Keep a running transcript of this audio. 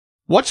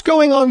What's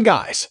going on,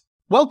 guys?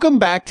 Welcome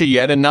back to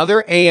yet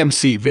another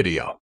AMC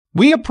video.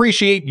 We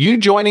appreciate you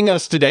joining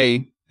us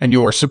today and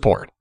your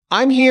support.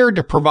 I'm here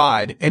to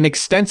provide an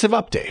extensive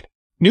update.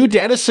 New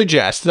data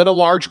suggests that a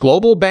large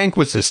global bank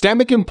with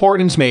systemic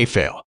importance may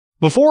fail.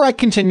 Before I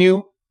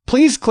continue,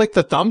 please click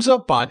the thumbs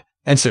up button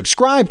and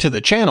subscribe to the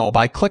channel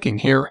by clicking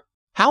here.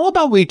 How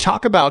about we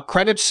talk about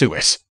Credit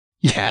Suisse?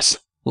 Yes,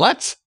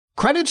 let's.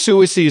 Credit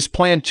Suisse's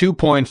planned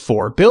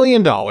 $2.4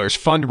 billion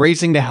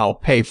fundraising to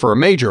help pay for a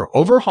major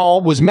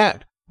overhaul was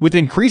met with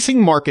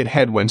increasing market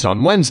headwinds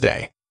on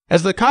Wednesday,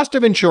 as the cost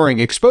of insuring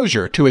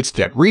exposure to its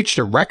debt reached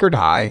a record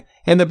high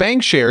and the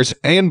bank's shares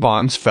and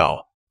bonds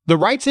fell. The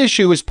rights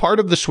issue is part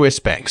of the Swiss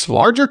bank's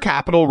larger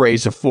capital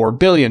raise of 4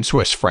 billion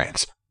Swiss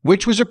francs,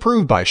 which was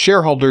approved by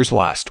shareholders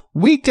last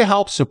week to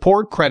help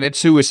support Credit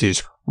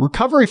Suisse's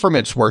recovery from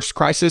its worst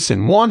crisis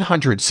in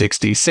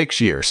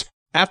 166 years.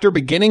 After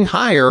beginning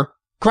higher,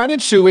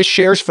 Credit Suisse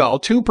shares fell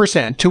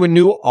 2% to a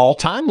new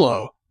all-time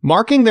low,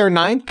 marking their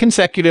ninth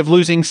consecutive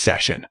losing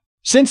session.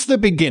 Since the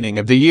beginning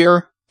of the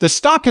year, the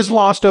stock has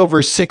lost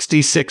over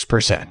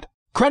 66%.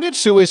 Credit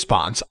Suisse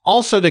bonds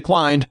also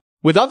declined,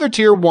 with other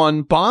Tier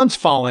 1 bonds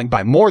falling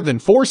by more than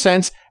 4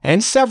 cents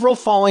and several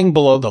falling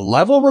below the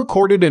level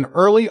recorded in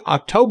early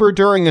October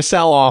during a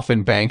sell-off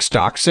in bank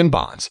stocks and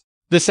bonds.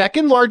 The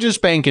second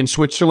largest bank in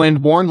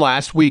Switzerland warned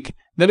last week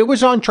that it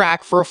was on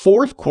track for a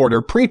fourth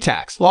quarter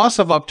pre-tax loss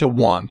of up to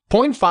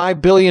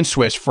 1.5 billion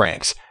Swiss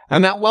francs,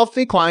 and that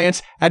wealthy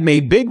clients had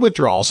made big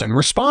withdrawals in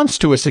response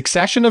to a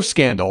succession of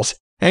scandals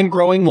and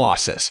growing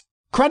losses.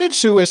 Credit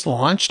Suisse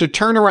launched a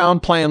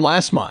turnaround plan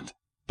last month,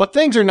 but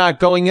things are not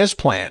going as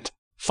planned.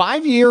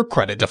 5-year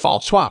credit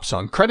default swaps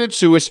on Credit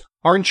Suisse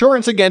are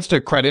insurance against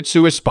a Credit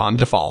Suisse bond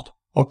default,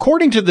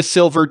 according to the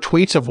silver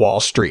tweets of Wall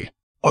Street.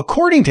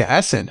 According to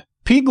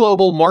S&P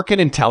Global Market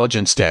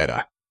Intelligence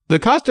data, the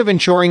cost of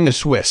insuring the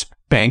Swiss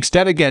bank's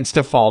debt against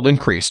default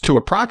increased to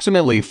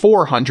approximately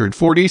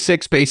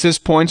 446 basis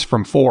points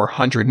from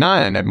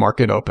 409 at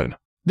market open.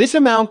 This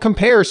amount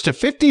compares to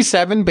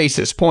 57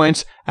 basis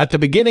points at the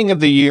beginning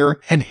of the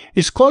year and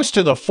is close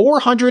to the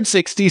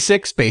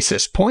 466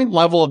 basis point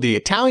level of the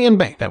Italian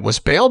bank that was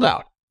bailed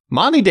out,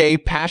 Monte dei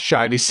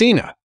Paschi di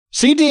Siena.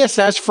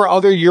 CDSS for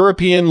other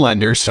European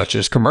lenders such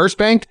as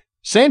Commerzbank,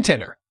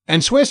 Santander,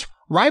 and Swiss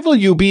rival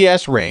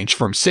UBS range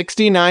from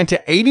 69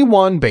 to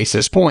 81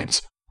 basis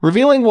points,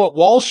 revealing what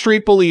Wall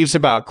Street believes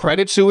about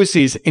Credit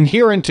Suisse's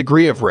inherent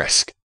degree of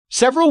risk.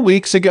 Several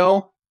weeks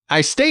ago,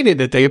 I stated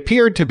that they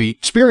appeared to be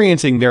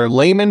experiencing their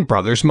Lehman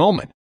Brothers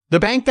moment, the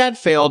bank that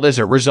failed as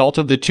a result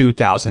of the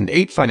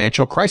 2008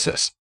 financial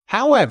crisis.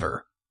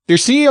 However, their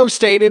CEO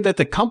stated that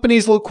the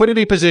company's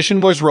liquidity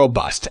position was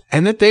robust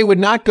and that they would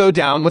not go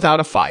down without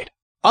a fight.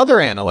 Other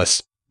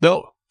analysts,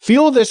 though,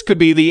 feel this could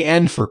be the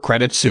end for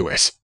Credit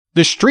Suisse.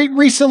 The Street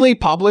recently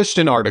published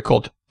an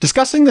article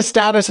discussing the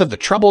status of the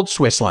troubled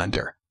Swiss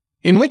lender,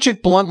 in which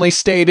it bluntly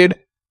stated,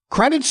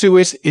 Credit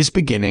Suisse is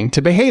beginning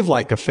to behave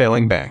like a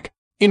failing bank.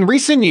 In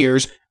recent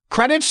years,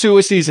 Credit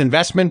Suisse's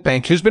investment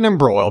bank has been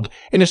embroiled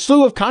in a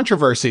slew of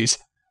controversies,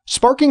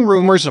 sparking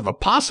rumors of a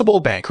possible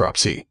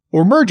bankruptcy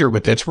or merger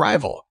with its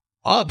rival.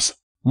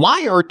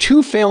 Why are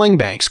two failing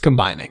banks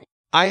combining?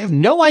 I have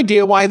no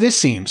idea why this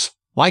seems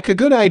like a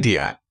good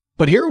idea,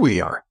 but here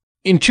we are.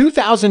 In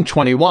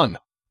 2021,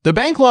 the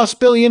bank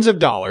lost billions of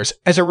dollars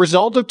as a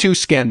result of two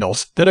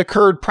scandals that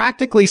occurred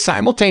practically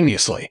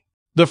simultaneously.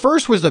 The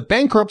first was the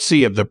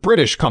bankruptcy of the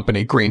British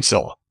company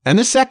Greensill, and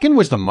the second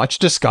was the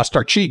much-discussed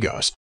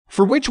Archegos,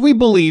 for which we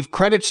believe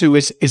Credit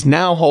Suisse is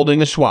now holding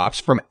the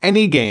swaps from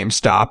any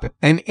GameStop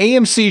and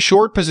AMC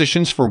short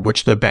positions for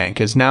which the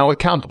bank is now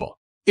accountable.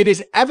 It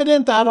is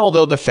evident that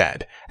although the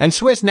Fed and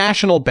Swiss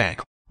National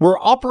Bank were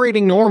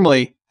operating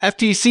normally,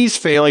 FTC's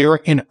failure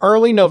in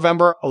early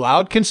November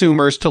allowed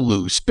consumers to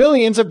lose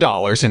billions of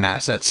dollars in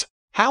assets.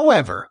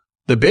 However,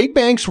 the big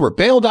banks were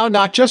bailed out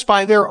not just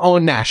by their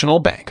own national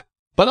bank,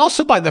 but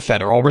also by the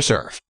Federal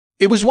Reserve.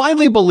 It was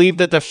widely believed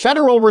that the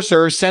Federal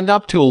Reserve sent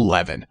up to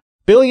 $11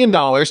 billion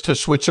to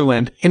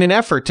Switzerland in an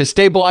effort to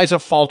stabilize a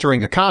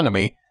faltering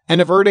economy and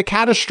avert a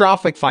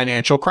catastrophic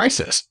financial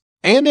crisis.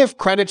 And if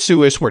Credit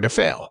Suisse were to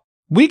fail,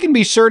 we can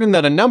be certain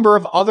that a number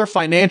of other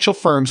financial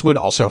firms would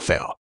also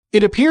fail.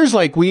 It appears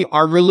like we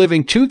are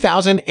reliving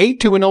 2008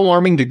 to an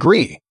alarming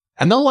degree,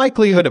 and the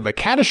likelihood of a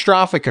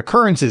catastrophic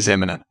occurrence is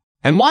imminent.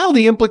 And while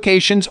the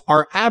implications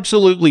are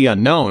absolutely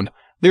unknown,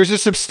 there's a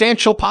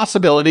substantial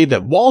possibility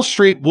that Wall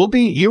Street will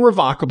be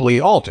irrevocably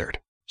altered.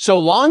 So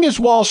long as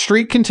Wall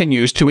Street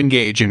continues to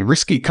engage in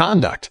risky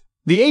conduct,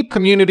 the ape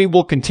community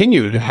will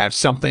continue to have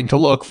something to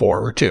look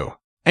forward to.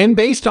 And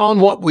based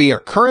on what we are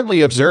currently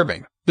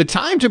observing, the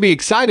time to be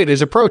excited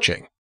is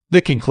approaching.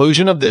 The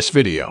conclusion of this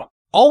video.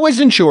 Always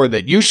ensure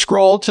that you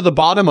scroll to the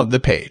bottom of the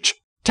page.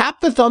 Tap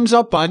the thumbs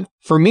up button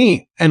for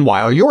me, and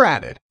while you're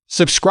at it,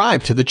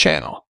 subscribe to the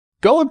channel.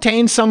 Go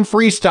obtain some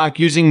free stock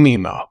using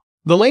Mimo.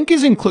 The link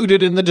is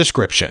included in the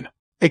description.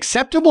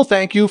 Acceptable.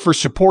 Thank you for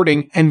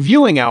supporting and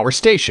viewing our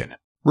station.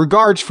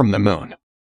 Regards from the moon.